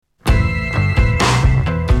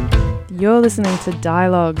You're listening to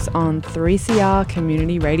Dialogues on 3CR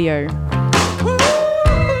Community Radio.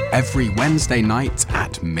 Every Wednesday night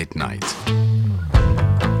at midnight.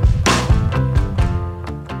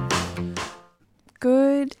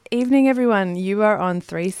 Good evening, everyone. You are on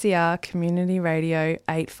 3CR Community Radio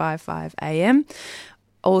 855 AM,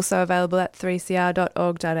 also available at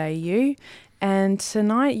 3cr.org.au. And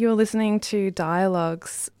tonight you're listening to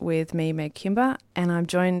Dialogues with me, Meg Kimber, and I'm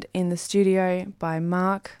joined in the studio by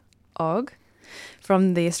Mark Ogg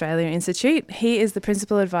from the Australia Institute. He is the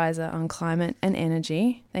Principal Advisor on Climate and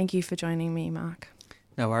Energy. Thank you for joining me, Mark.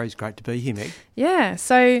 No worries, great to be here, Meg. Yeah,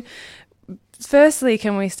 so firstly,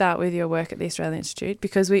 can we start with your work at the Australia Institute?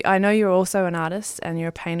 Because I know you're also an artist and you're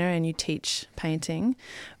a painter and you teach painting,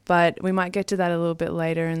 but we might get to that a little bit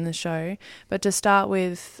later in the show. But to start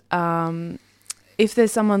with, if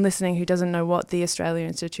there's someone listening who doesn't know what the Australia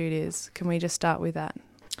Institute is, can we just start with that?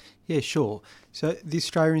 Yeah, sure. So the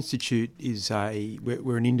Australia Institute is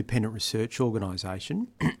we're an independent research organisation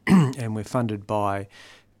and we're funded by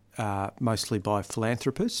mostly by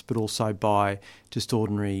philanthropists, but also by just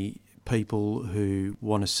ordinary people who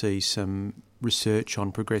want to see some research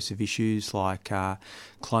on progressive issues like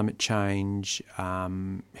climate change,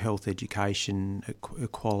 health, education,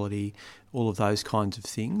 equality, all of those kinds of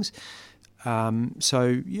things.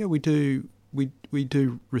 So yeah, we do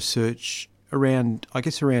research around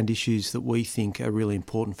issues that we think are really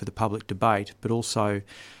important for the public debate, but also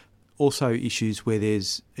issues where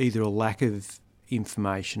there's either a lack of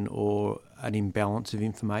information or an imbalance of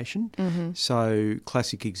information. Mm-hmm. So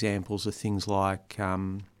classic examples are things like,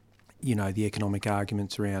 the economic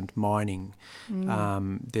arguments around mining.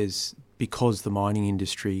 Because the mining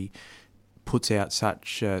industry puts out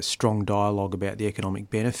such strong dialogue about the economic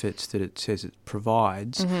benefits that it says it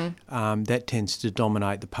provides, that tends to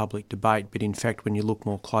dominate the public debate. But in fact, when you look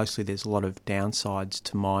more closely, there's a lot of downsides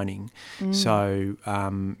to mining. So,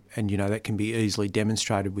 that can be easily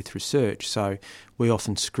demonstrated with research. So we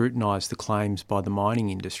often scrutinise the claims by the mining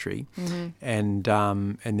industry, and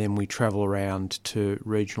then we travel around to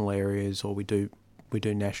regional areas, or we do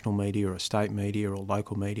national media or state media or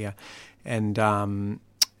local media, and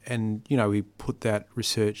we put that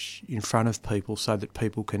research in front of people so that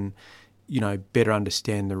people can, better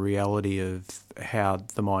understand the reality of how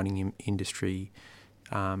the mining industry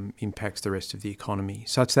impacts the rest of the economy.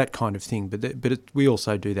 So it's that kind of thing. But we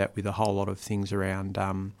also do that with a whole lot of things around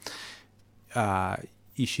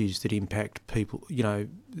issues that impact people,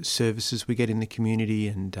 services we get in the community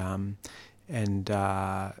and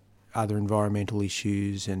other environmental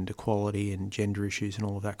issues and equality and gender issues and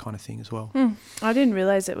all of that kind of thing as well. I didn't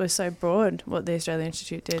realise it was so broad what the Australia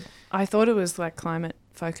Institute did. I thought it was like climate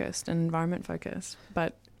focused and environment focused,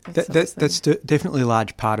 but that's definitely a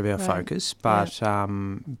large part of our focus. But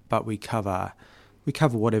but we cover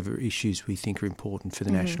whatever issues we think are important for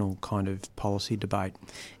the national kind of policy debate.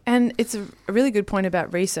 And it's a really good point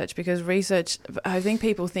about research, because I think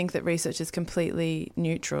people think that research is completely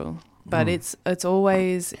neutral. But it's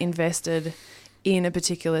always invested in a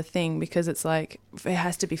particular thing, because it's like it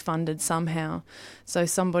has to be funded somehow. So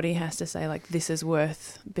somebody has to say, like, this is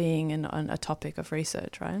worth being a topic of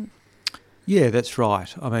research, right? Yeah, that's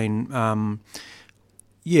right. I mean,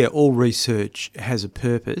 all research has a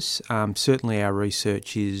purpose. Certainly our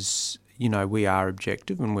research is, we are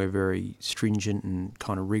objective and we're very stringent and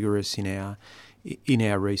kind of rigorous in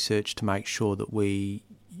our research to make sure that we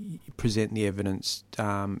present the evidence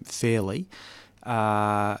fairly.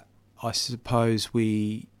 I suppose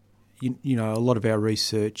a lot of our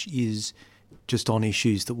research is just on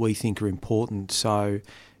issues that we think are important. So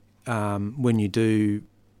when you do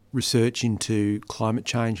research into climate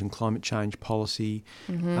change and climate change policy,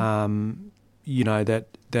 that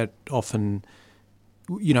often,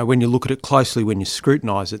 when you look at it closely, when you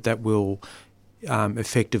scrutinise it, that will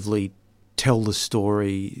effectively tell the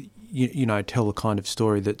story, tell the kind of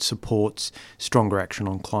story that supports stronger action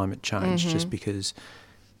on climate change, just because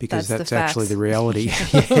that's actually the reality.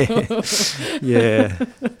 Yeah.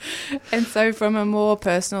 And so from a more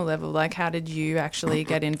personal level, like, how did you actually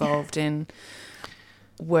get involved in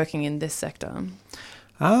working in this sector?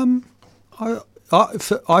 I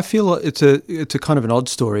feel it's a kind of an odd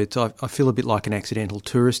story. I feel a bit like an accidental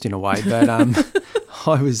tourist in a way, but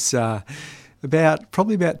I was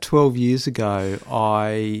probably about 12 years ago.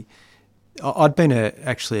 I'd been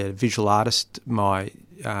actually a visual artist my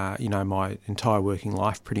entire working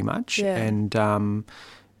life pretty much, and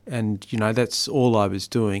that's all I was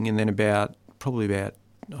doing. And then I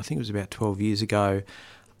think it was about 12 years ago,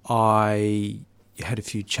 I had a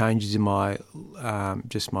few changes in my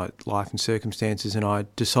just my life and circumstances, and I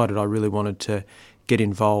decided I really wanted to get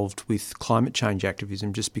involved with climate change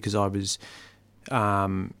activism just because I was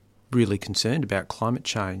really concerned about climate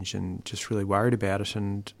change and just really worried about it.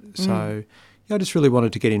 And so I just really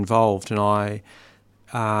wanted to get involved, and I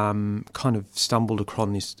kind of stumbled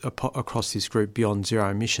across this group Beyond Zero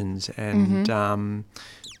Emissions, and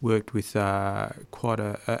worked with quite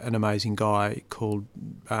an amazing guy called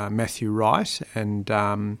Matthew Wright, and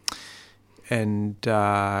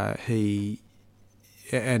he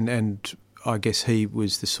and I guess he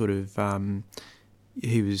was the sort of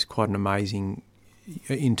he was quite an amazing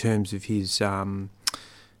in terms of his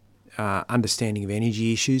understanding of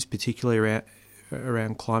energy issues, particularly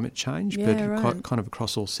around climate change, but kind of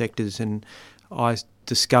across all sectors. And I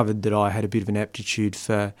discovered that I had a bit of an aptitude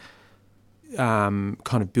for kind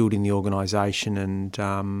of building the organisation and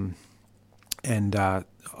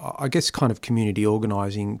I guess kind of community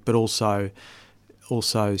organising, but also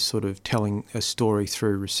sort of telling a story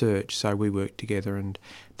through research. So we worked together, and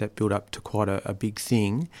that built up to quite a big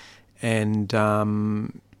thing. And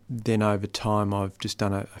then over time I've just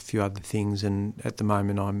done a few other things, and at the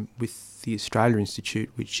moment I'm with the Australia Institute,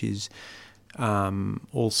 which is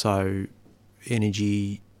also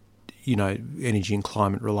energy and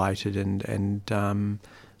climate related, and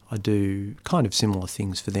I do kind of similar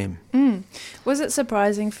things for them. Was it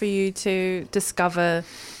surprising for you to discover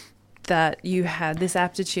that you had this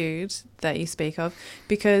aptitude that you speak of?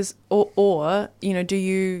 Because, or do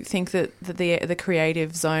you think that the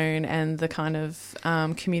creative zone and the kind of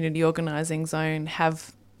community organising zone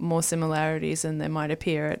have more similarities than they might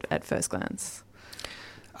appear at first glance?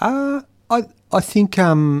 I think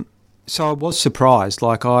so. I was surprised.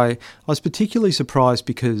 Like I was particularly surprised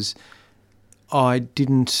because I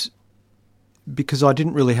didn't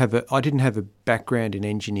really have a background in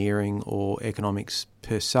engineering or economics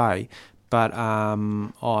per se, but I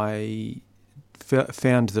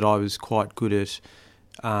found that I was quite good at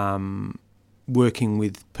working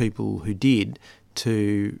with people who did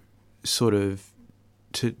to sort of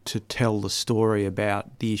to tell the story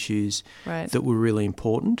about the issues that were really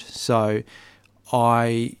important. So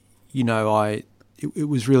it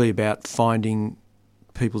was really about finding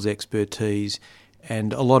people's expertise.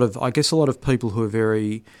 And a lot of people who are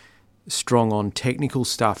very strong on technical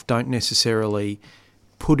stuff don't necessarily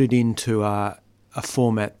put it into a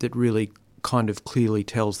format that really kind of clearly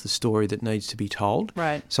tells the story that needs to be told.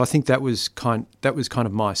 Right. So I think that was kind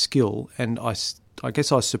of my skill, and I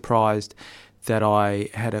guess I was surprised that I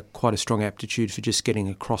had quite a strong aptitude for just getting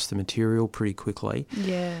across the material pretty quickly.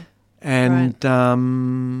 Yeah. And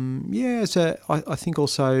so I think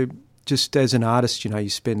also, just as an artist, you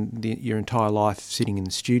spend your entire life sitting in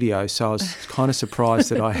the studio. So I was kind of surprised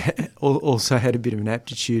that I also had a bit of an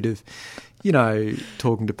aptitude of,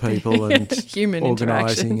 talking to people and human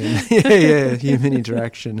organising interaction. and human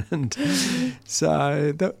interaction. And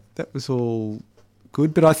so that was all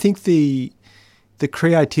good. But I think the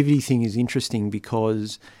creativity thing is interesting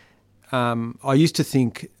because I used to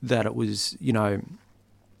think that it was,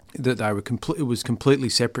 that they were it was completely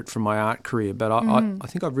separate from my art career, but I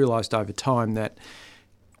think I've realised over time that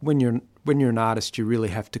when you're an artist, you really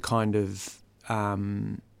have to kind of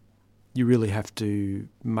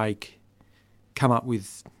come up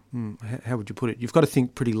with how would you put it? You've got to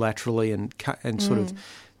think pretty laterally and sort of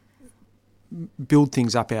build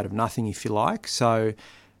things up out of nothing, if you like. So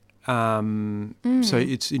so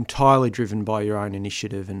it's entirely driven by your own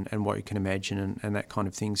initiative and what you can imagine and that kind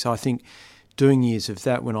of thing. So I think doing years of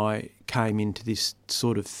that, when I came into this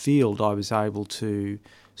sort of field, I was able to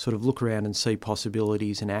sort of look around and see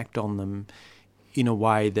possibilities and act on them in a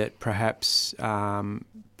way that perhaps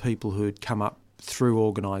people who had come up through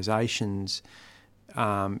organisations,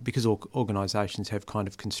 because organisations have kind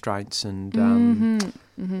of constraints and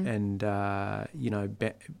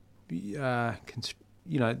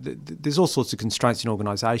there's all sorts of constraints in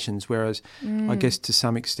organisations. Whereas I guess to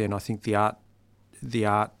some extent, I think the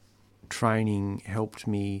art training helped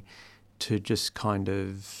me to just kind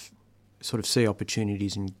of sort of see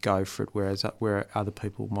opportunities and go for it, whereas where other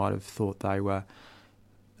people might have thought they were,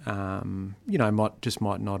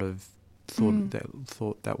 might not have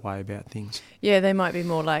thought that way about things. Yeah, they might be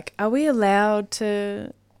more like, are we allowed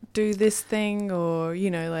to do this thing? Or,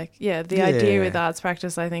 the idea with arts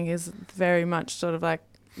practice, I think, is very much sort of like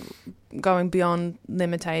going beyond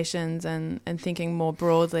limitations and thinking more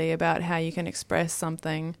broadly about how you can express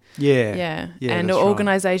something. Yeah, and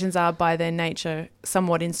organisations are by their nature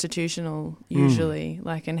somewhat institutional usually,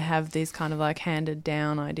 and have these kind of like handed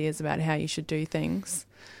down ideas about how you should do things.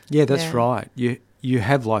 Yeah, that's right. You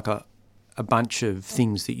have like a bunch of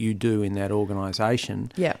things that you do in that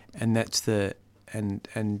organisation. Yeah. And that's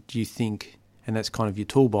and you think, and that's kind of your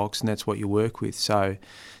toolbox, and that's what you work with. So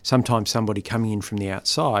sometimes somebody coming in from the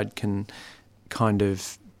outside can kind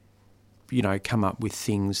of, come up with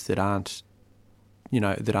things that aren't,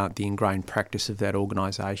 the ingrained practice of that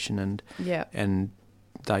organisation, and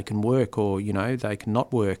they can work, or they can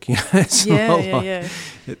not work. There's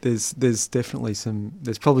definitely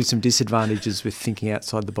there's probably some disadvantages with thinking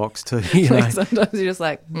outside the box too. Sometimes you're just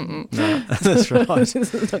like, no, that's right. This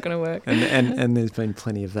is not going to work. And there's been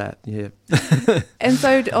plenty of that. Yeah. And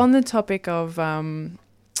so on the topic of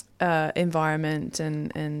environment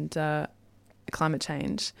and climate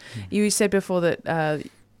change, you said before that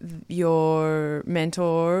your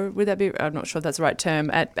mentor, would that be, I'm not sure if that's the right term,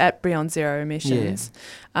 at Beyond Zero Emissions,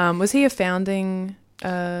 was he a founding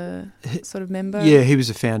sort of member? Yeah, he was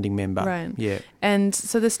a founding member. Right. Yeah. And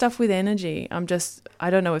so the stuff with energy, I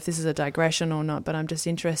don't know if this is a digression or not, but I'm just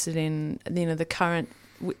interested in, the current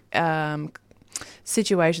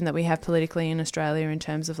situation that we have politically in Australia in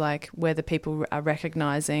terms of like whether people are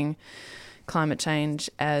recognising climate change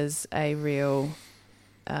as a real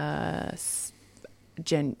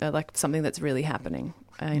like something that's really happening,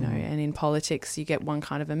 and in politics you get one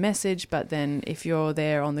kind of a message, but then if you're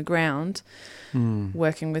there on the ground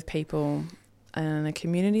working with people on a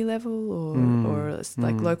community level or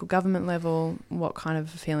like local government level, what kind of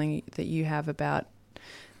feeling that you have about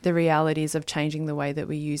the realities of changing the way that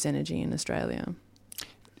we use energy in Australia?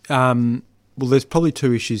 Well, there's probably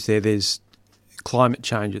two issues there. There's climate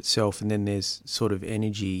change itself, and then there's sort of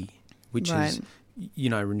energy, which is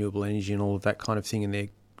renewable energy and all of that kind of thing, and they're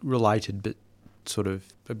related but sort of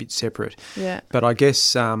a bit separate. Yeah. But I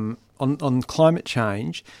guess on climate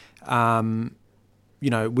change,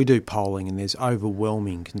 we do polling, and there's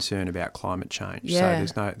overwhelming concern about climate change. Yeah.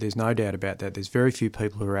 So there's no doubt about that. There's very few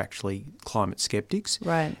people who are actually climate skeptics.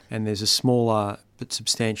 Right. And there's a smaller but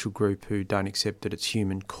substantial group who don't accept that it's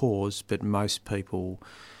human caused, but most people,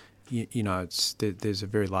 there's a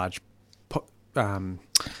very large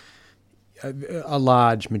a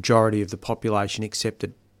large majority of the population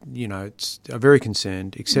accepted, are very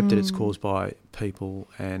concerned, accept that it's caused by people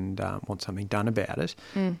and want something done about it.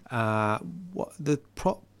 The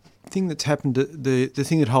thing that's happened, the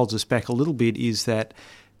thing that holds us back a little bit is that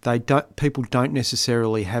people don't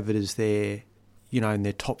necessarily have it as their, in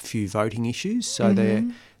their top few voting issues. So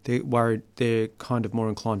they're worried, they're kind of more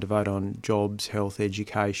inclined to vote on jobs, health,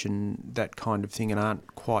 education, that kind of thing, and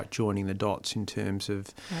aren't quite joining the dots in terms of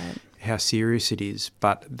how serious it is.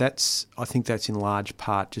 But I think that's in large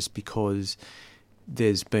part just because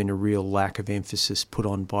there's been a real lack of emphasis put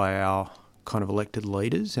on by our kind of elected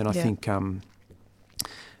leaders, and I think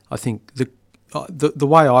the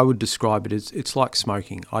way I would describe it is it's like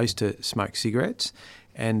smoking. I used to smoke cigarettes,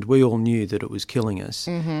 and we all knew that it was killing us.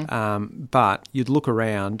 But you'd look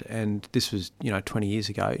around, and this was 20 years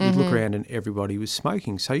ago. You'd look around, and everybody was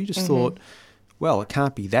smoking. So you just thought, well, it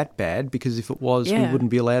can't be that bad, because if it was, we wouldn't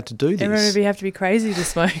be allowed to do this. Everyone would have to be crazy to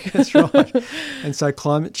smoke. That's right. And so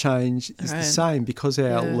climate change is the same, because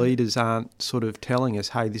our leaders aren't sort of telling us,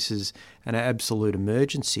 hey, this is an absolute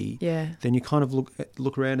emergency. Yeah. Then you kind of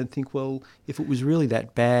look around and think, well, if it was really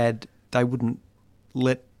that bad, they wouldn't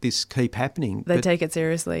let this keep happening. They take it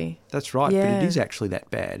seriously. That's right, but it is actually that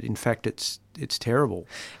bad. In fact, it's terrible.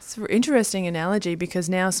 It's an interesting analogy, because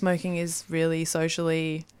now smoking is really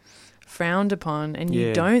socially frowned upon, and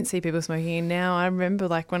you don't see people smoking. And now I remember,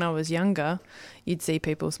 like, when I was younger, you'd see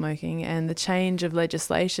people smoking, and the change of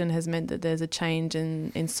legislation has meant that there's a change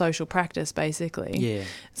in social practice, basically. Yeah.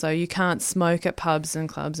 So you can't smoke at pubs and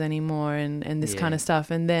clubs anymore, and this kind of stuff.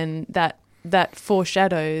 And then that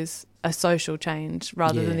foreshadows a social change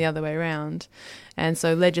rather than the other way around. And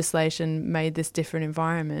so legislation made this different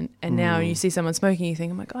environment. And now you see someone smoking, you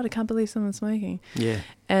think, oh my God, I can't believe someone's smoking. Yeah.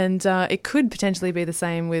 And it could potentially be the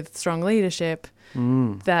same with strong leadership,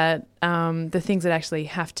 that the things that actually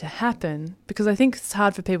have to happen, because I think it's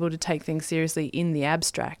hard for people to take things seriously in the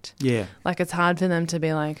abstract. Yeah. Like, it's hard for them to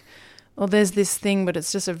be like, well, there's this thing, but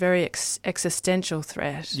it's just a very existential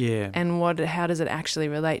threat. Yeah. And how does it actually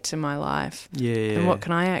relate to my life? Yeah. And what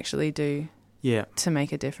can I actually do to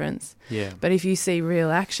make a difference? Yeah. But if you see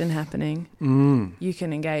real action happening, you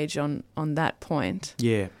can engage on that point.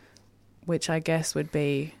 Yeah. Which I guess would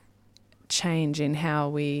be change in how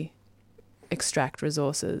we extract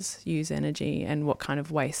resources, use energy, and what kind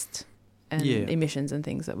of waste and emissions and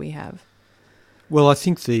things that we have. Well, I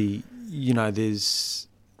think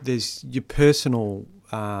there's your personal,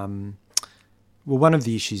 one of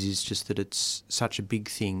the issues is just that it's such a big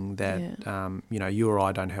thing that, you or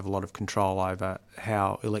I don't have a lot of control over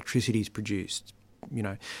how electricity is produced,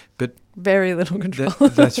 but very little control.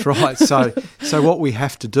 That's right. So what we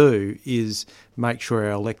have to do is make sure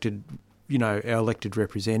our elected, our elected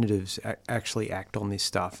representatives actually act on this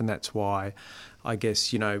stuff, and that's why I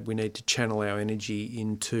guess we need to channel our energy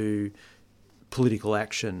into political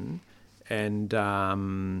action and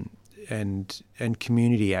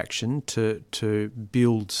community action to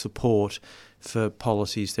build support for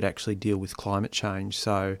policies that actually deal with climate change.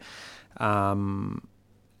 So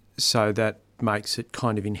that makes it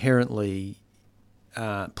kind of inherently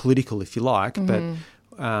political, if you like, but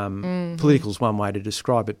political is one way to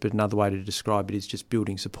describe it, but another way to describe it is just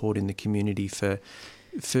building support in the community for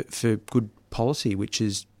good policy, which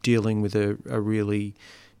is dealing with a really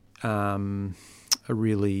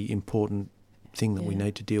important thing that we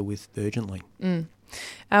need to deal with urgently.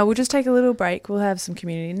 We'll just take a little break. We'll have some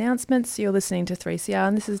community announcements. You're listening to 3CR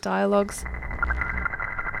and this is Dialogues.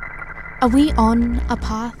 Are we on a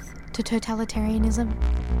path to totalitarianism?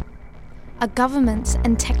 Are governments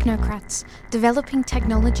and technocrats developing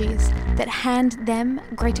technologies that hand them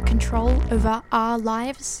greater control over our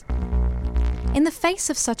lives? In the face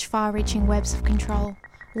of such far-reaching webs of control,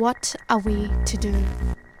 what are we to do?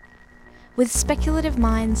 With speculative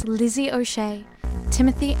minds Lizzie O'Shea,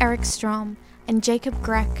 Timothy Eric Strom, and Jacob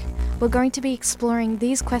Grech, we're going to be exploring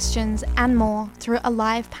these questions and more through a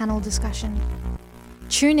live panel discussion.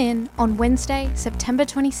 Tune in on Wednesday, September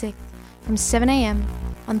 26th from 7 a.m.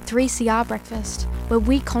 on 3CR Breakfast, where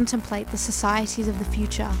we contemplate the societies of the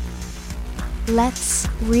future. Let's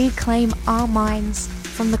reclaim our minds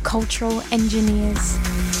from the cultural engineers.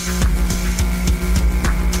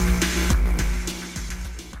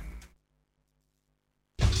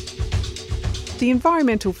 The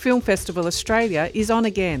Environmental Film Festival Australia is on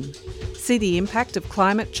again. See the impact of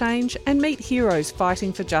climate change and meet heroes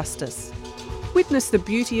fighting for justice. Witness the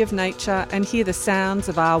beauty of nature and hear the sounds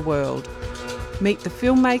of our world. Meet the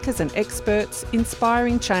filmmakers and experts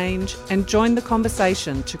inspiring change and join the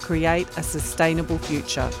conversation to create a sustainable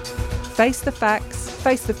future. Face the facts,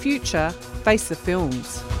 face the future, face the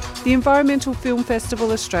films. The Environmental Film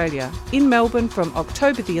Festival Australia in Melbourne from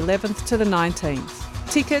October the 11th to the 19th.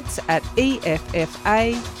 Tickets at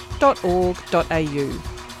effa.org.au.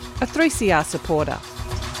 A 3CR supporter.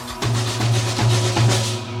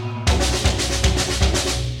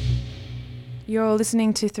 You're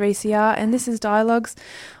listening to 3CR and this is Dialogues.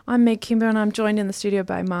 I'm Meg Kimber and I'm joined in the studio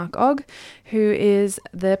by Mark Ogg, who is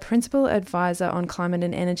the Principal Advisor on Climate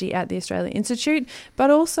and Energy at the Australia Institute,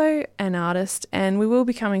 but also an artist, and we will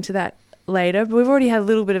be coming to that later. But we've already had a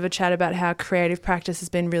little bit of a chat about how creative practice has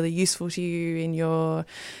been really useful to you in your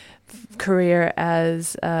career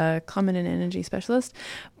as a climate and energy specialist.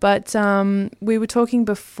 But we were talking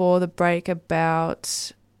before the break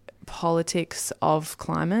about politics of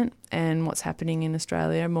climate and what's happening in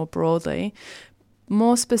Australia more broadly.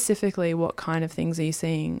 More specifically, what kind of things are you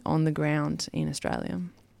seeing on the ground in Australia?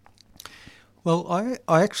 Well,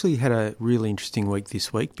 I actually had a really interesting week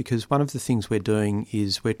this week, because one of the things we're doing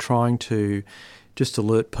is we're trying to just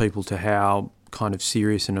alert people to how kind of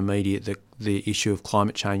serious and immediate the issue of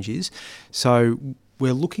climate change is. So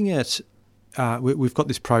we're looking at, we've got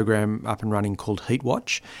this program up and running called Heat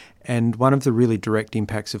Watch, and one of the really direct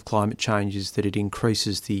impacts of climate change is that it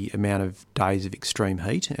increases the amount of days of extreme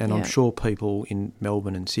heat. And I'm sure people in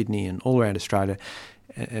Melbourne and Sydney and all around Australia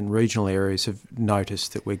and regional areas have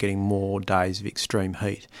noticed that we're getting more days of extreme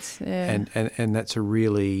heat. And that's a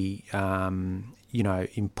really,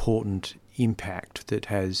 important impact that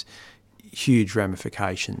has huge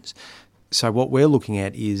ramifications. So what we're looking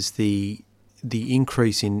at is the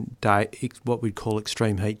increase in what we'd call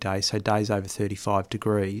extreme heat days, so days over 35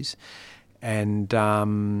 degrees. And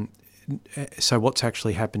so what's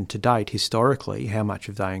actually happened to date historically, how much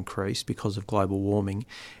have they increased because of global warming?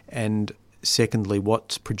 And secondly,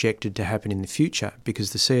 what's projected to happen in the future,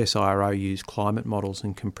 because the CSIRO use climate models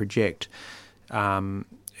and can project,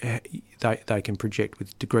 they can project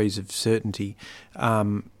with degrees of certainty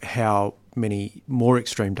how many more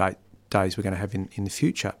extreme days we're going to have in the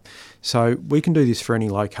future. So we can do this for any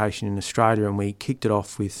location in Australia, and we kicked it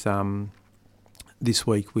off with this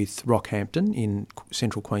week with Rockhampton in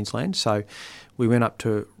central Queensland. So we went up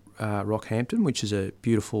to Rockhampton, which is a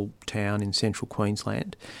beautiful town in central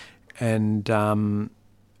Queensland, and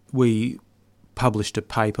we published a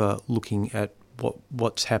paper looking at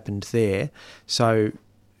what's happened there. So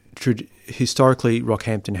historically,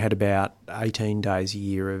 Rockhampton had about 18 days a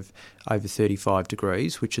year of over 35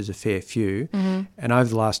 degrees, which is a fair few. Mm-hmm. And over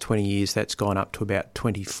the last 20 years, that's gone up to about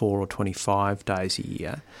 24 or 25 days a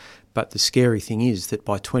year. But the scary thing is that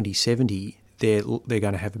by 2070, they're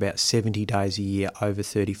going to have about 70 days a year over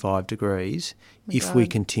 35 degrees if we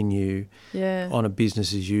continue on a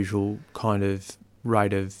business as usual kind of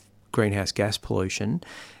rate of greenhouse gas pollution.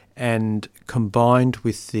 And combined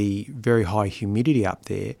with the very high humidity up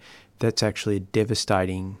there, that's actually a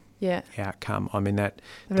devastating outcome. I mean, that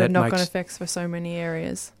knock-on effects for so many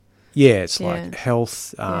areas. Yeah, it's like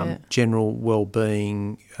health, general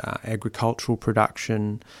well-being, agricultural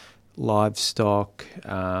production, livestock.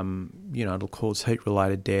 It'll cause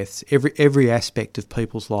heat-related deaths. Every aspect of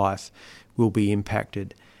people's life will be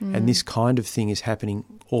impacted, and this kind of thing is happening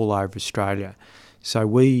all over Australia. So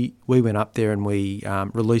we went up there and we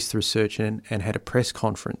released the research and had a press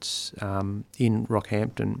conference in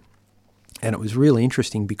Rockhampton, and it was really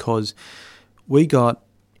interesting because we got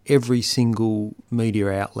every single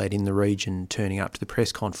media outlet in the region turning up to the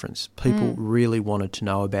press conference. People really wanted to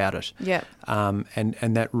know about it. Yeah.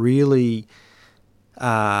 And that really,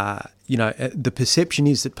 the perception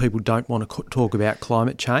is that people don't want to talk about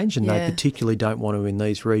climate change, and they particularly don't want to in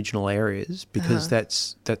these regional areas because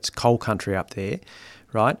that's coal country up there,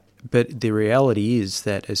 right? But the reality is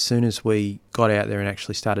that as soon as we got out there and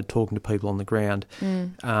actually started talking to people on the ground,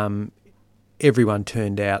 everyone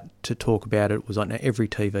turned out to talk about it. It was on every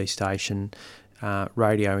TV station,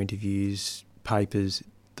 radio interviews, papers,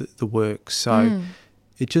 the works. So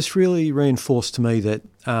it just really reinforced to me that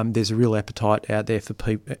there's a real appetite out there for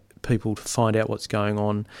people to find out what's going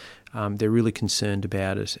on. They're really concerned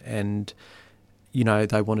about it, and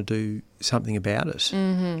they want to do something about it.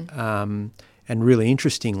 Mm-hmm. And really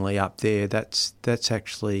interestingly, up there, that's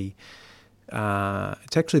actually.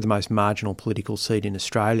 It's actually the most marginal political seat in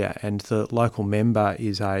Australia, and the local member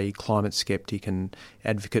is a climate skeptic and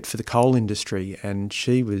advocate for the coal industry. And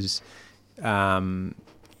she was,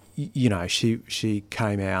 she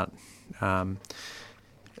came out. How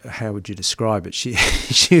would you describe it? She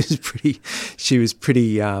was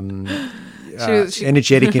pretty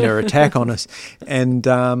energetic in her attack on us, and.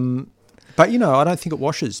 But, I don't think it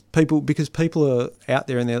washes people, because people are out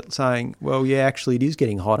there and they're saying, well, yeah, actually it is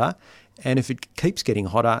getting hotter. And if it keeps getting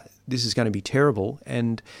hotter, this is going to be terrible.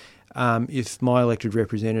 And if my elected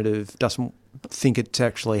representative doesn't think it's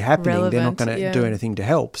actually happening, they're not going to do anything to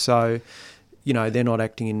help. So, they're not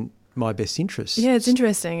acting in my best interests. Yeah, it's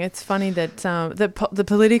interesting. It's funny that the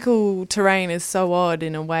political terrain is so odd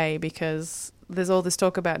in a way, because there's all this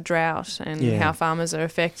talk about drought and how farmers are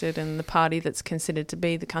affected, and the party that's considered to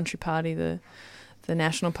be the country party, the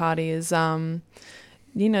National Party, is doesn't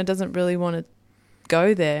really want to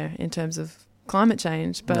go there in terms of climate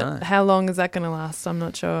change. But how long is that going to last? I'm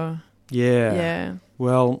not sure. Yeah.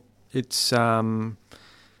 Well, it's I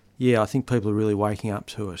think people are really waking up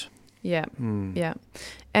to it. Yeah. Yeah.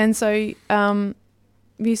 And so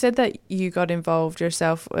you said that you got involved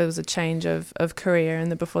yourself. It was a change of career,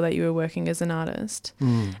 and before that you were working as an artist.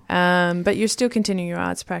 But you're still continuing your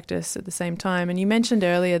arts practice at the same time. And you mentioned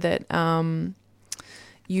earlier that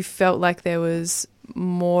you felt like there was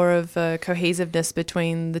more of a cohesiveness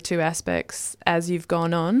between the two aspects as you've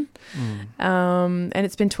gone on. And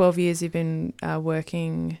it's been 12 years you've been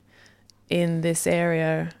working in this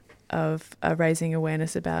area of raising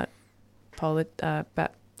awareness about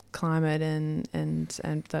climate and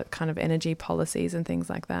the kind of energy policies and things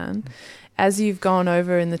like that. As you've gone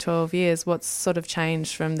over in the 12 years, what's sort of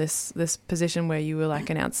changed from this position where you were like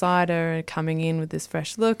an outsider and coming in with this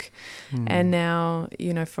fresh look, and now,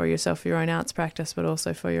 for yourself, your own arts practice, but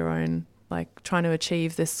also for your own, like, trying to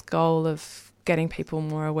achieve this goal of getting people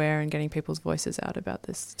more aware and getting people's voices out about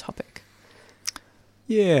this topic?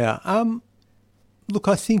 Yeah. Look,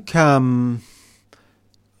 I think in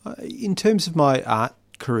terms of my art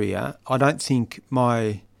career, I don't think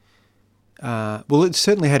my it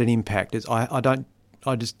certainly had an impact.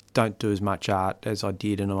 I just don't do as much art as I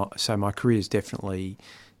did, and so my career's definitely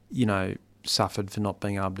suffered for not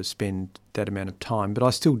being able to spend that amount of time. But I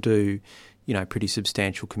still do pretty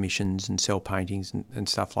substantial commissions and sell paintings and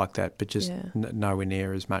stuff like that, but just nowhere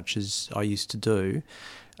near as much as I used to do.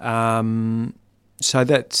 So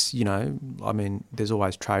that's, there's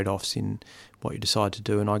always trade-offs in what you decide to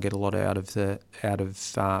do, and I get a lot out of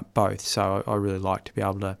both. So I really like to be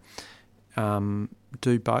able to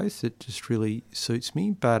do both. It just really suits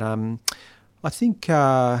me. But I think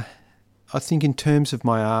in terms of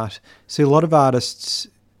my art, see, a lot of artists,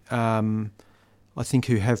 I think,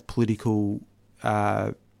 who have political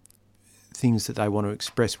things that they want to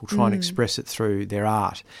express will try and express it through their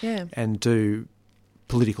art, and do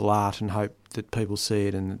political art and hope that people see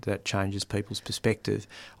it and that changes people's perspective.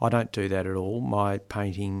 I don't do that at all. My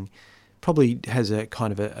painting probably has a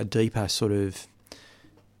kind of a deeper sort of,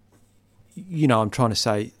 I'm trying to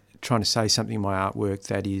say something in my artwork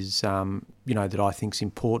that is, that I think's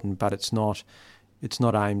important, but it's not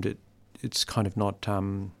aimed at, it's kind of not,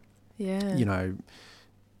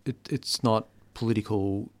 it's not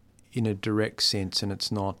political in a direct sense, and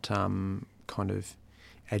it's not kind of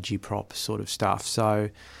agitprop sort of stuff. So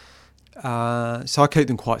I keep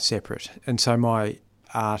them quite separate. And so my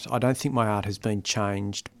art, I don't think my art has been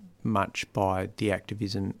changed much by the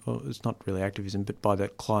activism, or it's not really activism, but by the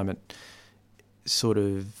climate sort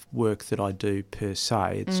of work that I do per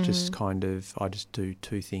se. It's just kind of, I just do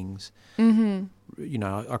two things. Mm-hmm. You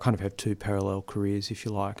know, I kind of have two parallel careers, if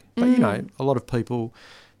you like. But, you know, a lot of people,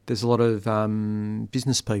 there's a lot of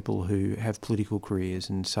business people who have political careers,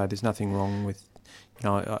 and so there's nothing wrong with, you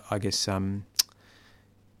know, I guess,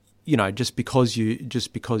 you know, just because you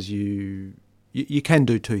can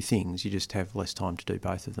do two things, you just have less time to do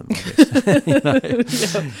both of them, I guess. You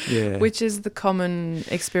know? Yeah. Which is the common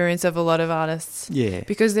experience of a lot of artists. Yeah.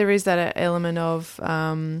 Because there is that element of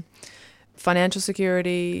financial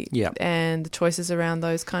security and the choices around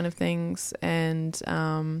those kind of things, and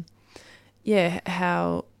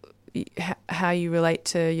how you relate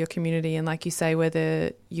to your community, and like you say, whether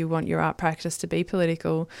you want your art practice to be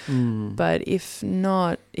political. But if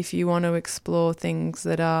not, if you want to explore things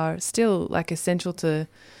that are still like essential to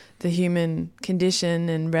the human condition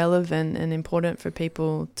and relevant and important for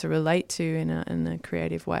people to relate to in a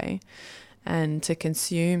creative way, and to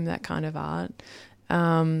consume that kind of art.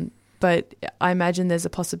 But I imagine there's a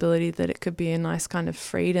possibility that it could be a nice kind of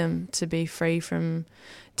freedom to be free from,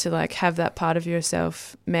 to like have that part of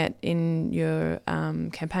yourself met in your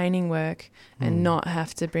campaigning work and not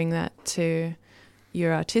have to bring that to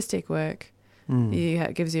your artistic work.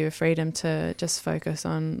 It gives you a freedom to just focus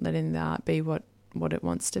on letting the art be what it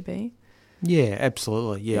wants to be. Yeah,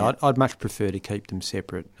 absolutely. Yeah. I'd much prefer to keep them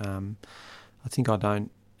separate. I think I don't,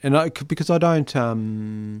 because I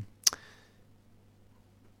don't.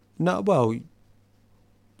 No, well,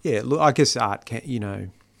 yeah. Look, I guess art can, you know.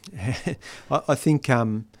 I think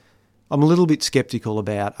I'm a little bit sceptical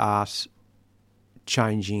about art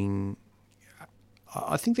changing.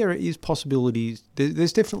 I think there is possibilities.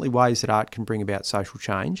 There's definitely ways that art can bring about social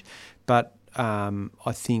change, but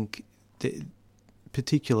I think that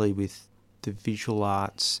particularly with the visual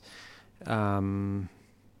arts, it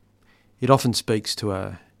often speaks to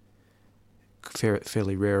a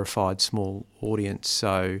fairly rarefied small audience.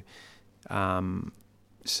 So I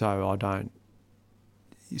don't.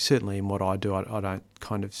 Certainly in what I do, I don't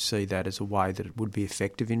kind of see that as a way that it would be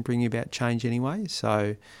effective in bringing about change anyway.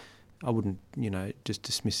 So I wouldn't, you know, just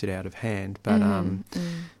dismiss it out of hand. But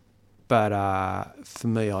for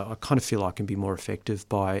me, I kind of feel I can be more effective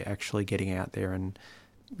by actually getting out there and,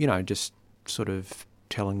 you know, just sort of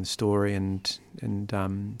telling the story and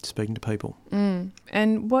speaking to people.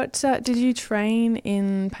 And what did you train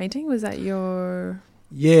in painting? Was that your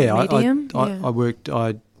medium?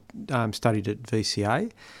 I studied at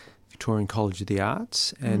VCA, Victorian College of the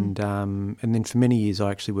Arts, and then for many years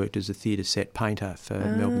I actually worked as a theatre set painter for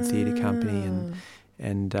Melbourne Theatre Company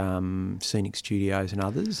and Scenic Studios and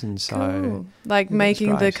others. And so, cool. Like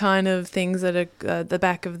making the kind of things that are at the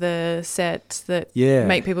back of the set that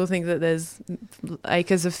make people think that there's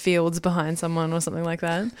acres of fields behind someone or something like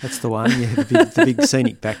that. That's the one. Yeah, the big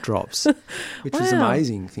scenic backdrops, which was an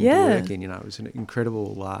amazing thing to work in. You know, it was an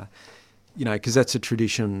incredible. You know, because that's a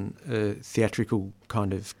tradition, theatrical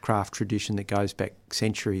kind of craft tradition that goes back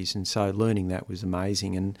centuries, and so learning that was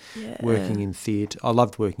amazing. And working in theatre, I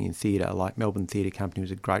loved working in theatre. Like Melbourne Theatre Company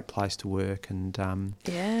was a great place to work, and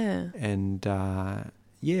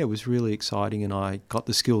it was really exciting. And I got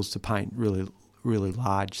the skills to paint really, really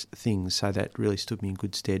large things, so that really stood me in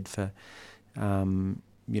good stead for, for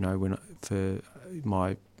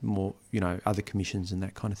my more, you know, other commissions and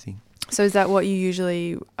that kind of thing. So is that what you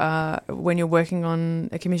usually, when you're working on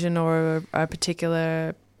a commission or a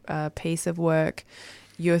particular piece of work,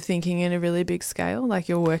 you're thinking in a really big scale? Like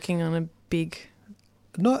you're working on a big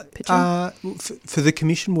picture? For the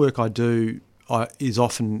commission work I do is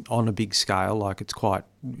often on a big scale, like it's quite,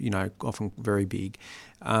 you know, often very big.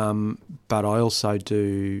 But I also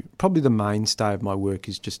do, probably the mainstay of my work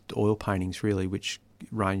is just oil paintings really, which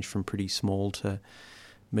range from pretty small to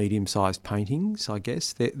medium-sized paintings, I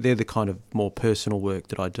guess. They're the kind of more personal work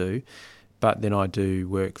that I do. But then I do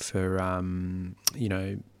work for, you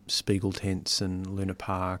know, Spiegel Tents and Luna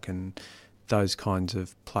Park and those kinds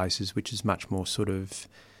of places, which is much more sort of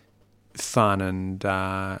fun and,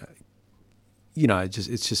 you know,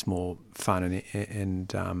 it's just more fun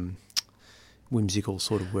and whimsical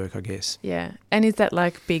sort of work, I guess. Yeah. And is that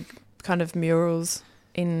like big kind of murals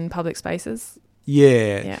in public spaces?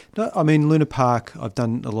 Yeah. No, I mean, Luna Park, I've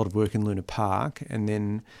done a lot of work in Luna Park,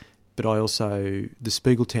 but I also, the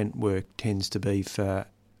Spiegel Tent work tends to be for,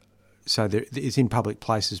 so it's in public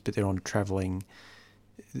places, but they're on travelling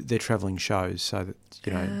shows, so that,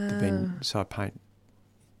 you know, so I paint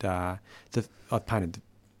I've painted the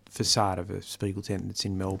facade of a Spiegel tent that's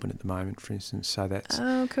in Melbourne at the moment, for instance. So that's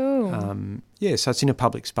cool. So it's in a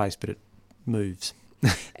public space, but it moves.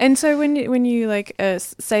 And so when you like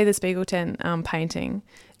say the Spiegel tent painting,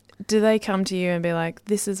 do they come to you and be like,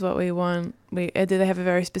 "This is what we want"? Do they have a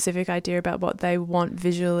very specific idea about what they want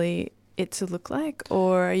visually it to look like,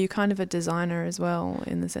 or are you kind of a designer as well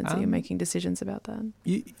in the sense that you're making decisions about that?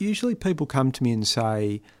 Usually, people come to me and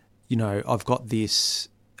say, I've got this.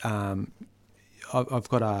 I've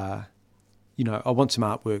got I want some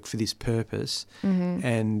artwork for this purpose,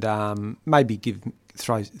 and maybe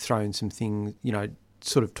throw in some things,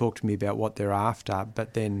 sort of talk to me about what they're after,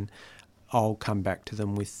 but then I'll come back to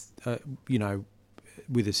them with,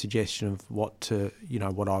 with a suggestion of what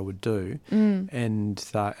I would do, and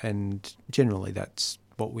generally that's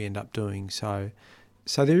what we end up doing. So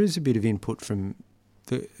there is a bit of input from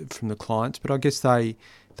the clients, but I guess they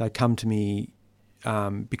come to me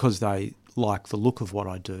because they like the look of what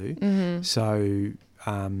I do.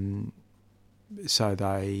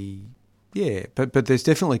 But there's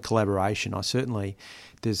definitely collaboration. I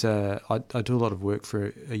do a lot of work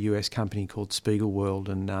for a US company called Spiegel World,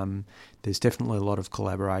 and there's definitely a lot of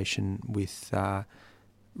collaboration with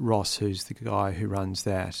Ross, who's the guy who runs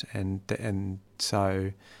that, and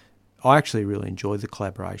so I actually really enjoy the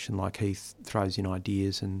collaboration. Like, he throws in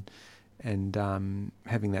ideas, and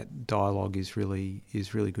having that dialogue is really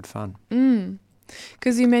good fun.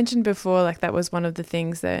 Because you mentioned before, like, that was one of the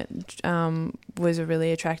things that was a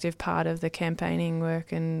really attractive part of the campaigning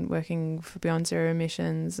work and working for Beyond Zero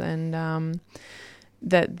Emissions, and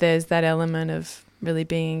that there's that element of really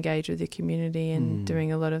being engaged with the community and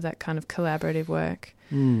doing a lot of that kind of collaborative work.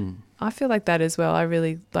 I feel like that as well. I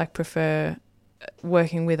really prefer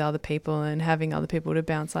working with other people and having other people to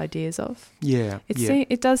bounce ideas off.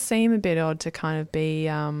 It does seem a bit odd to kind of be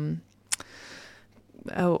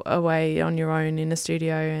away on your own in a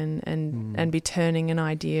studio and be turning an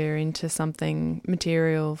idea into something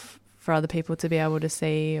material for other people to be able to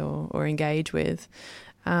see or engage with.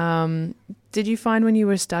 Did you find when you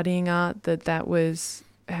were studying art that was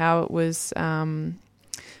how it was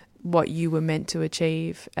what you were meant to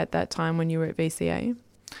achieve at that time when you were at VCA?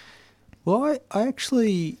 Well, I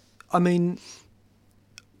actually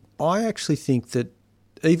think that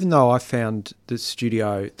even though I found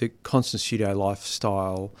the constant studio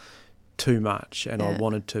lifestyle too much, and I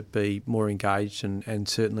wanted to be more engaged, and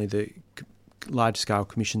certainly the large scale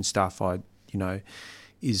commission stuff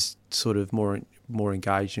is sort of more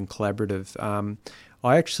engaged and collaborative.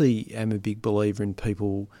 I actually am a big believer in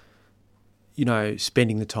people,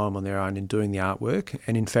 spending the time on their own and doing the artwork.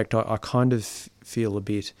 And in fact, I kind of feel a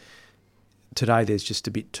bit today there's just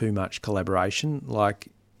a bit too much collaboration.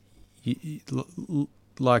 It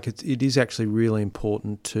is actually really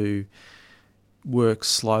important to work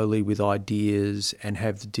slowly with ideas and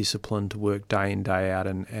have the discipline to work day in, day out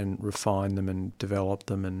and refine them and develop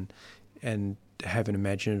them and have an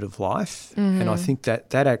imaginative life. And I think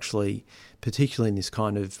that actually, particularly in this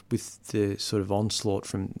kind of, with the sort of onslaught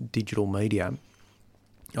from digital media,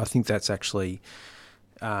 I think that's actually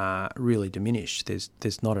really diminished.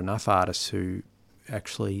 There's not enough artists who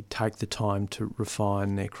actually take the time to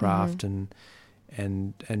refine their craft and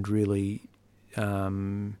really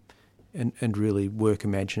and really work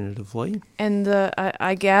imaginatively. And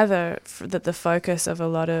I gather that the focus of a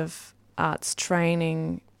lot of arts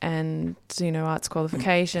training and arts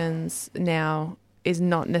qualifications now is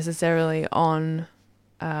not necessarily on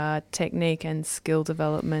technique and skill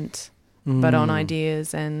development, but on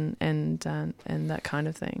ideas and that kind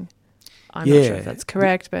of thing. I'm not sure if that's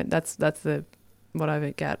correct, but that's what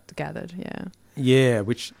I've gathered. Yeah,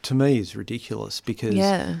 which to me is ridiculous because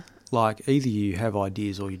either you have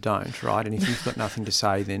ideas or you don't, right? And if you've got nothing to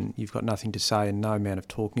say, then you've got nothing to say, and no amount of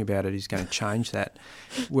talking about it is going to change that.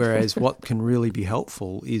 Whereas what can really be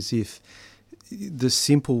helpful is if the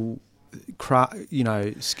simple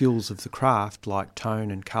skills of the craft, like tone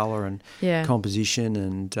and colour and composition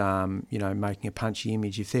and making a punchy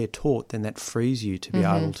image, if they're taught, then that frees you to be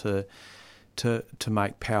able to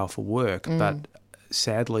make powerful work. But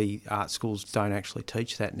sadly, art schools don't actually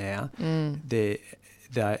teach that now.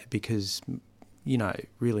 Because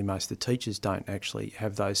really most of the teachers don't actually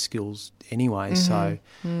have those skills anyway. So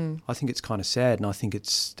I think it's kind of sad, and I think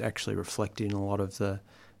it's actually reflected in a lot of the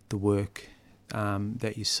work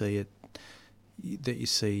that you see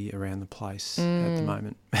around the place at the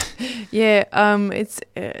moment. It's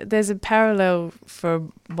there's a parallel for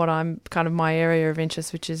what I'm kind of my area of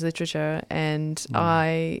interest, which is literature, and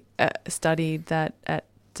I studied that at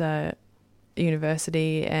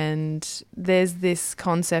university, and there's this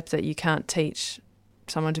concept that you can't teach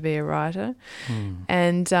someone to be a writer.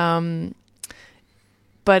 And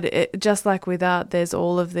but just like with art, there's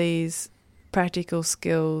all of these practical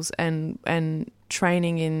skills and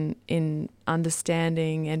training in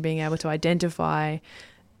understanding and being able to identify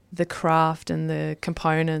the craft and the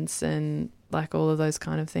components and like all of those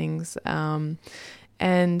kind of things.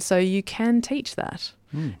 And so you can teach that.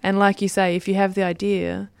 And like you say, if you have the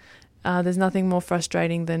idea, there's nothing more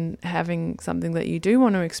frustrating than having something that you do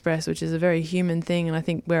want to express, which is a very human thing. And I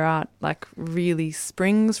think where art like really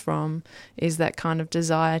springs from is that kind of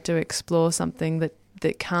desire to explore something that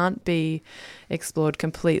can't be explored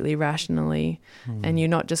completely rationally. And you're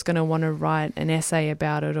not just going to want to write an essay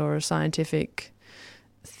about it or a scientific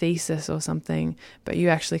thesis or something, but you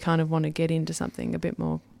actually kind of want to get into something a bit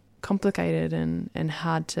more complicated and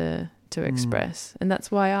hard to express. And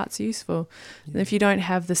that's why art's useful. And if you don't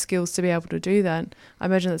have the skills to be able to do that, I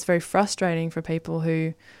imagine that's very frustrating for people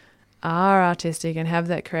who are artistic and have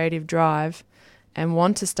that creative drive and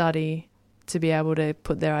want to study to be able to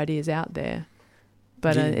put their ideas out there,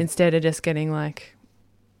 but instead of just getting like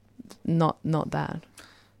not that.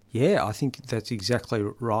 Yeah, I think that's exactly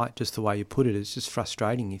right. Just the way you put it, it's just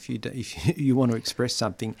frustrating if you want to express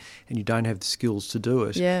something and you don't have the skills to do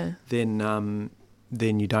it. Yeah.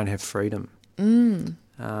 Then you don't have freedom. But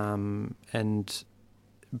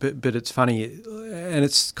it's funny, and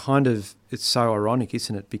it's so ironic,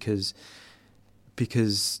 isn't it? Because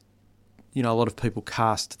you know, a lot of people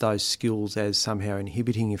cast those skills as somehow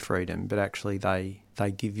inhibiting your freedom, but actually they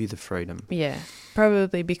give you the freedom. Yeah,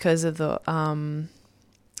 probably because of the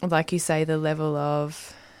like you say, the level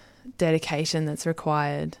of dedication that's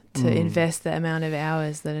required to invest the amount of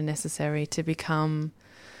hours that are necessary to become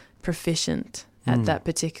proficient at that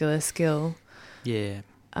particular skill. Yeah.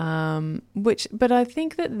 But I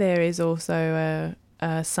think that there is also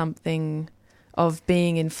a something of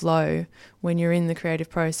being in flow when you're in the creative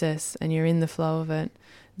process and you're in the flow of it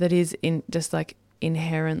that is just like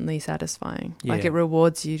inherently satisfying. Yeah. Like it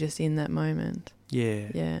rewards you just in that moment. Yeah.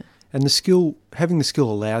 Yeah. And having the skill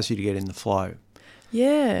allows you to get in the flow.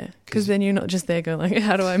 Yeah, because then you're not just there going like,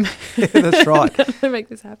 how do I That's right. how do I make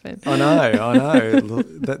this happen? I know. Look,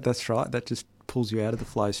 that's right. That just pulls you out of the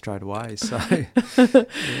flow straight away. So,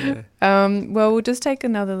 yeah. Well, we'll just take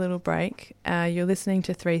another little break. You're listening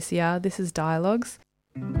to 3CR. This is Dialogues.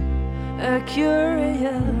 A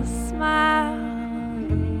curious smile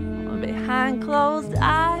behind closed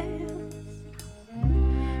eyes,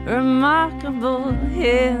 remarkable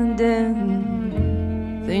hidden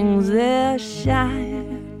things that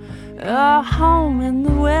shine. A home in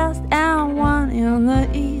the west and one in the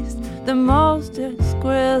east, the most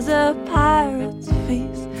exquisite pirate's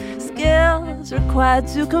feast. Skills required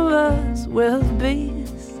to converse with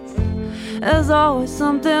beasts. There's always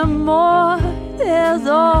something more. There's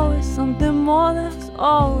always something more. There's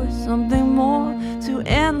always something more to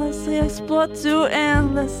endlessly explore, to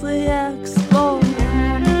endlessly explore.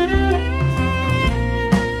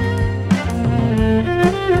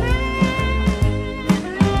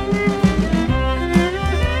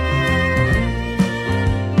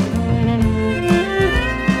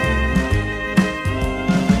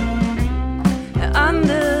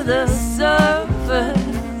 Under the surface,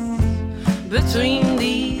 between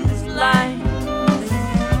these lines,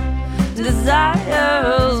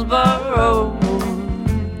 desires burrow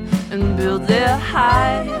and build their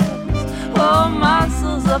hives. Hold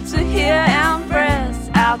muscles up to here and press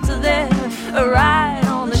out to there. A ride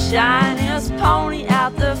on the shiniest pony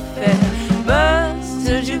out the fair. Birds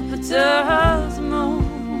to Jupiter's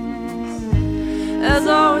moon. There's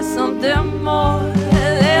always something more.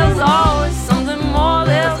 There's always something more.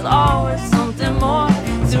 There's always something more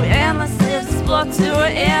to endlessly explore, to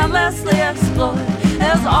endlessly explore.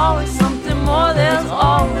 There's always something more. There's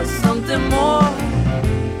always something more.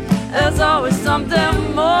 There's always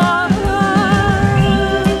something more.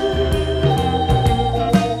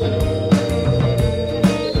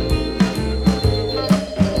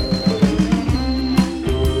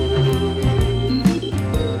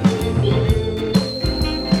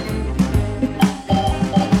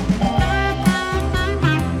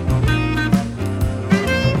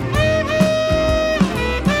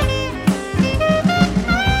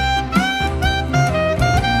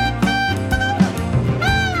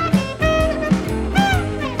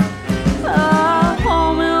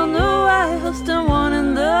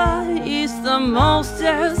 Most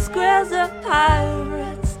exquisite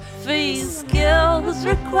pirates, feast skills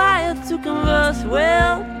required to converse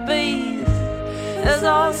with bees. There's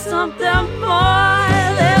always something more.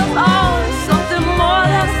 There's always something more.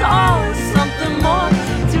 There's always something more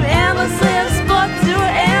to endlessly explore, to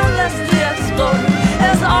endlessly explore.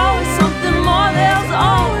 There's always something more. There's always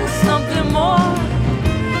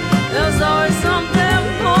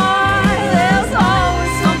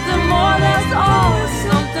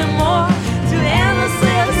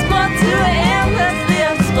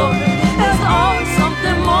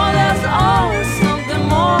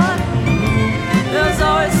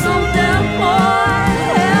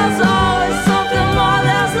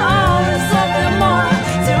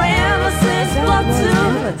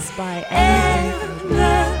by Amy.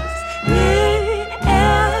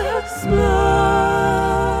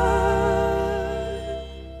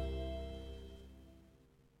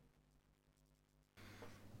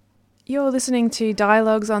 You're listening to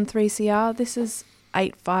Dialogues on 3CR. This is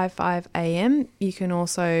 855 AM. You can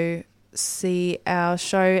also see our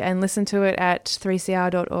show and listen to it at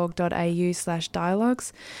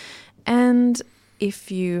 3cr.org.au/dialogues. And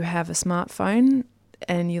if you have a smartphone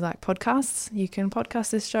and you like podcasts, you can podcast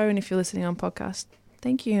this show. And if you're listening on podcast,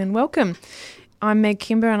 thank you and welcome. I'm Meg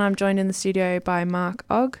Kimber and I'm joined in the studio by Mark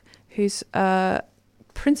Ogg, who's a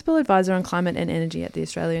Principal Advisor on Climate and Energy at the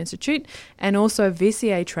Australia Institute and also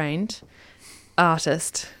VCA trained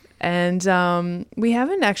artist. And we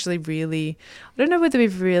haven't actually really, I don't know whether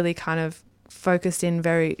we've really kind of focused in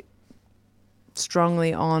very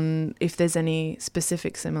strongly on if there's any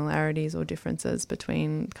specific similarities or differences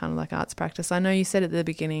between kind of like arts practice. I know you said at the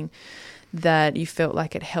beginning that you felt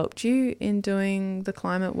like it helped you in doing the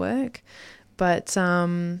climate work, but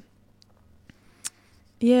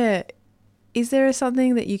yeah, is there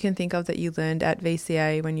something that you can think of that you learned at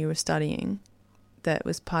VCA when you were studying that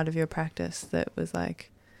was part of your practice that was like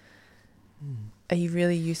a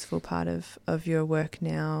really useful part of your work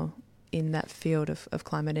now in that field of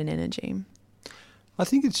climate and energy? I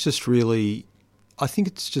think it's just really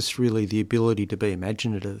the ability to be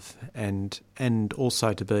imaginative and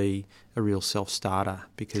also to be a real self-starter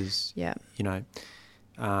because,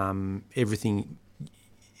 everything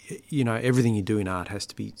you do in art has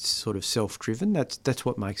to be sort of self-driven. That's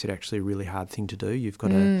what makes it actually a really hard thing to do. You've got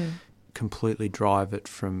to completely drive it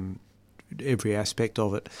from every aspect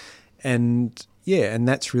of it. And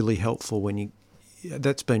that's really helpful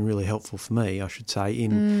that's been really helpful for me, I should say,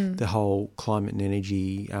 in the whole climate and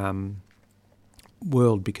energy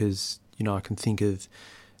world because, I can think of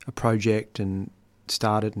a project and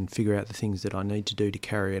start it and figure out the things that I need to do to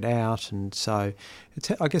carry it out. And so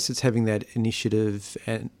I guess it's having that initiative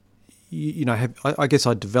and, I guess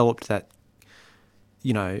I developed that,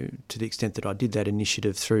 to the extent that I did that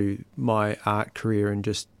initiative through my art career and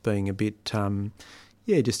just being a bit,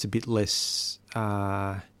 just a bit less,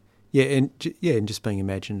 and just being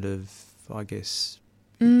imaginative, I guess,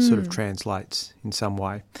 sort of translates in some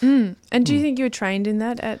way. And do you think you were trained in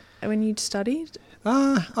that when you studied?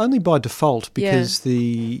 Only by default because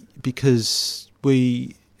we,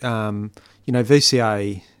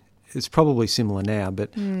 VCA is probably similar now,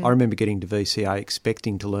 but I remember getting to VCA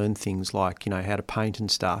expecting to learn things like, how to paint and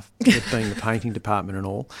stuff, it being the painting department and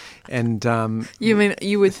all. And you mean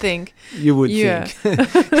you would think? You would think.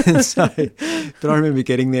 But I remember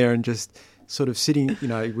getting there and just sort of sitting,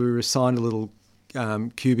 we were assigned a little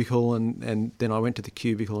cubicle and then I went to the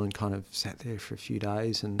cubicle and kind of sat there for a few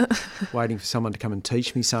days and waiting for someone to come and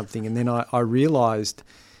teach me something. And then I realised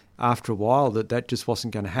after a while that just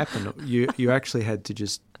wasn't going to happen. You actually had to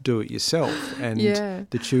just do it yourself. And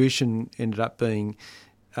the tuition ended up being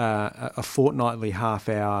a fortnightly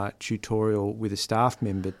half-hour tutorial with a staff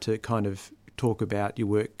member to kind of talk about your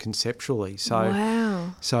work conceptually.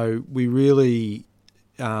 So, So we really,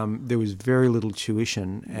 there was very little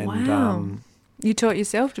tuition. And you taught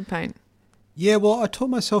yourself to paint? Yeah, well, I taught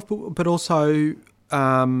myself, but also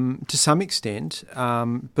to some extent,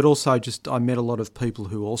 but also just I met a lot of people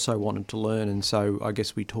who also wanted to learn, and so I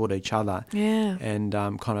guess we taught each other and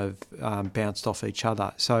kind of bounced off each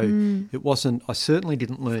other. So it wasn't, I certainly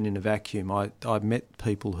didn't learn in a vacuum. I met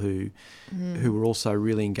people who were also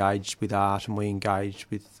really engaged with art, and we engaged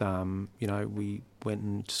with, we went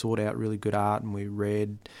and sought out really good art and we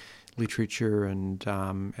read literature and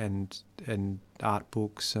art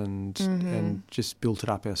books and just built it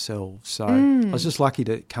up ourselves. So I was just lucky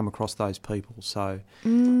to come across those people. So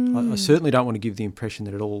I certainly don't want to give the impression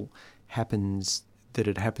that it happens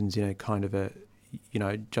in a kind of a,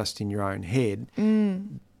 just in your own head.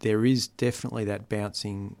 There is definitely that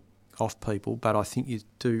bouncing off people, but I think you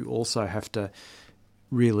do also have to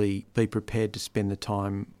really be prepared to spend the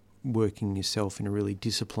time working yourself in a really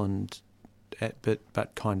disciplined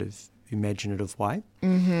but kind of imaginative way.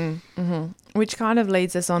 Which kind of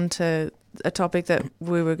leads us on to a topic that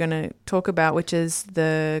we were going to talk about, which is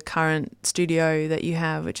the current studio that you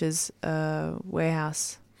have, which is a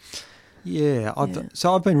warehouse.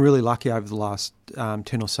 So I've been really lucky over the last 10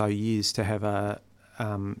 or so years to have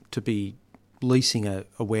to be leasing a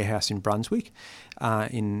warehouse in Brunswick,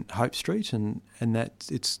 in Hope Street, and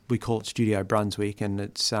we call it Studio Brunswick, and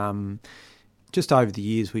it's just over the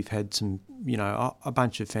years we've had some, a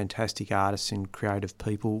bunch of fantastic artists and creative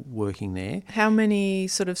people working there. How many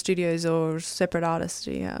sort of studios or separate artists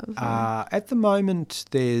do you have? At the moment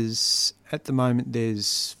there's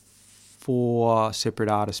 4 separate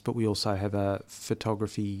artists, but we also have a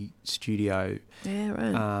photography studio Yeah,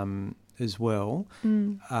 right. as well.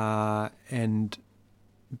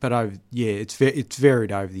 It's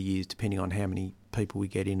varied over the years depending on how many people we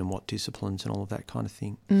get in and what disciplines and all of that kind of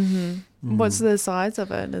thing. What's the size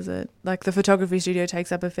of it? Is it like the photography studio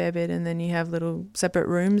takes up a fair bit and then you have little separate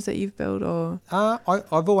rooms that you've built, or?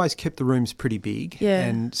 I've always kept the rooms pretty big, Yeah.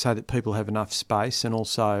 and so that people have enough space, and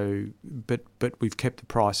also, but we've kept the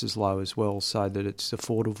prices low as well so that it's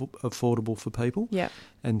affordable for people. Yeah.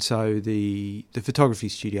 And so the photography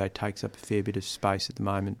studio takes up a fair bit of space at the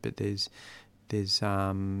moment, but there's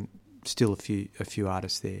still a few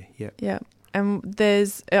artists there. Yeah. Yeah. And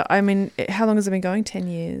there's, how long has it been going? 10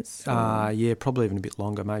 years? Yeah, probably even a bit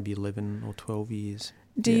longer, maybe 11 or 12 years.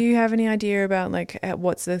 Do you have any idea about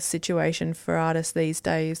what's the situation for artists these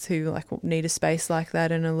days who need a space like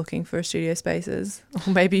that and are looking for studio spaces?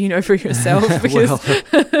 Or maybe for yourself, because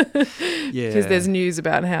because there's news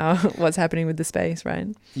about what's happening with the space, right?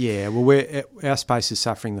 Yeah, well, our space is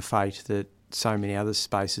suffering the fate that so many other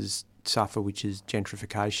spaces suffer, which is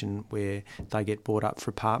gentrification, where they get bought up for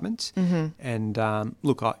apartments. And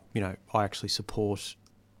look, I actually support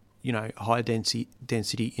high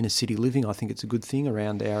density inner city living. I think it's a good thing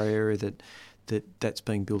around our area that's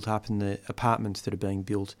being built up, and the apartments that are being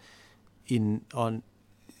built on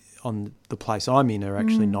the place I'm in are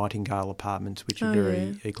actually Nightingale apartments, which are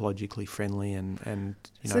very ecologically friendly and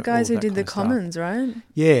it's the guys who did the Commons, right?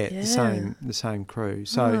 Yeah, the same crew.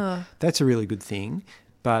 So that's a really good thing.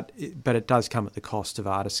 But it does come at the cost of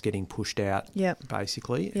artists getting pushed out,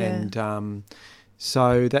 basically. Yeah. And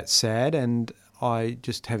so that's sad. And I,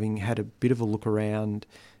 just having had a bit of a look around,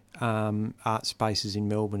 art spaces in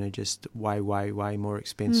Melbourne are just way, way, way more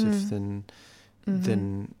expensive than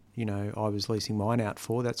I was leasing mine out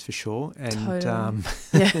for, that's for sure. And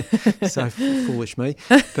so foolish me.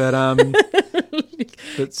 But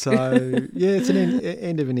so it's an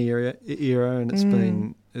end of an era, and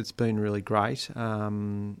it's been really great. It's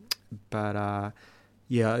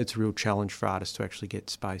a real challenge for artists to actually get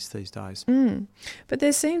space these days. But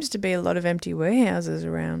there seems to be a lot of empty warehouses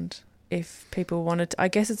around. If people wanted to, I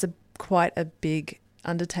guess it's quite a big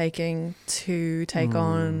undertaking to take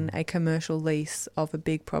on a commercial lease of a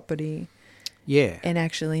big property. Yeah. And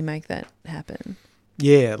actually make that happen.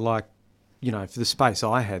 Yeah, for the space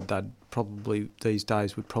I had, they'd probably these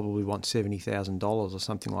days would probably want $70,000 or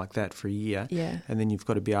something like that for a year. Yeah. And then you've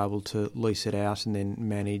got to be able to lease it out and then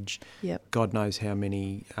manage God knows how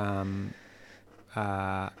many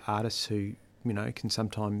artists who, can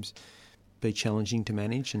sometimes be challenging to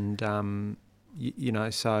manage. And,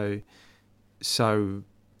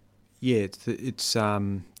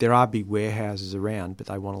 there are big warehouses around, but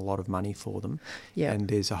they want a lot of money for them. Yeah. And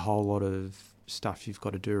there's a whole lot of stuff you've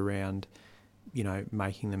got to do around,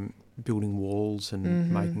 making them, building walls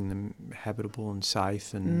and making them habitable and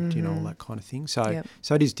safe and, all that kind of thing. So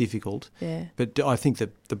so it is difficult. Yeah. But I think that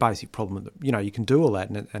the basic problem, you can do all that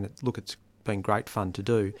and it's been great fun to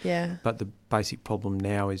do. Yeah. But the basic problem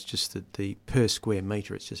now is just that the per square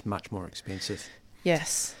metre, it's just much more expensive.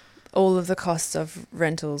 Yes. All of the costs of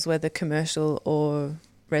rentals, whether commercial or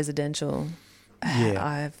residential,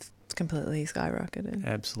 I've completely skyrocketed.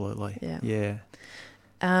 Absolutely. Yeah.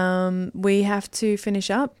 We have to finish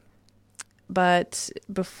up, but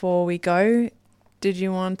before we go, did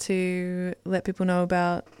you want to let people know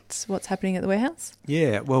about what's happening at the warehouse?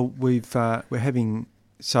 Yeah. Well, we're having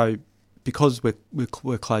because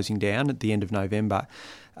we're closing down at the end of November.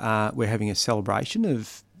 We're having a celebration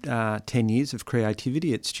of 10 years of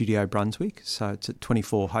creativity at Studio Brunswick. So it's at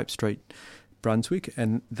 24 Hope Street, Brunswick,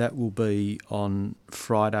 and that will be on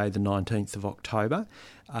Friday the 19th of October.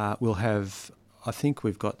 We'll have, I think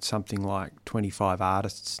we've got something like 25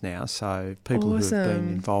 artists now, so people who have been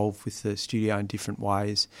involved with the studio in different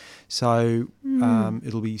ways. So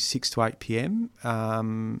it'll be 6 to 8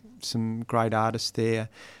 p.m, some great artists there,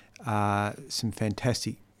 some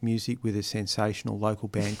fantastic music with a sensational local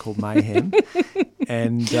band called Mayhem.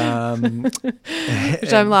 And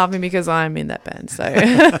which I'm laughing because I'm in that band, so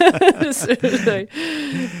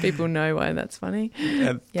people know why that's funny.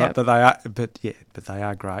 But they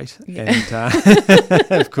are great, and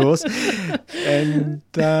of course, and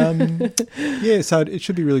so it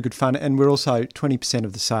should be really good fun. And we're also 20%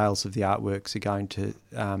 of the sales of the artworks are going to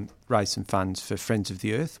raise some funds for Friends of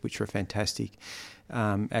the Earth, which are a fantastic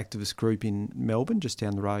activist group in Melbourne, just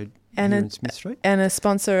down the road here in Smith Street. And a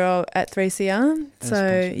sponsor at 3CR.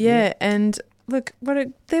 And look,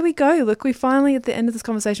 there we go. Look, we finally, at the end of this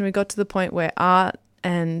conversation, we got to the point where art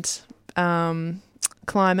and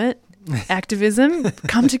climate activism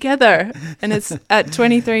come together. And it's at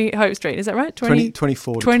 23 Hope Street. Is that right?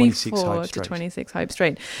 24 to 26 Hope Street. 26 Hope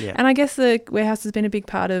Street. Yeah. And I guess the warehouse has been a big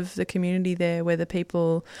part of the community there, whether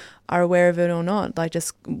people are aware of it or not, like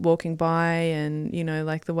just walking by and, you know,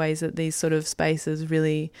 like the ways that these sort of spaces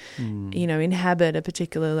really, you know, inhabit a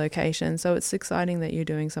particular location. So it's exciting that you're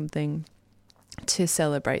doing something to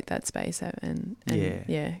celebrate that space and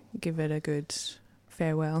give it a good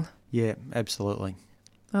farewell. Yeah, absolutely.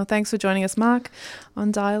 Well, thanks for joining us, Mark,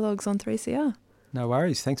 on Dialogues on 3CR. No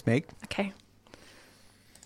worries. Thanks, Meg. Okay.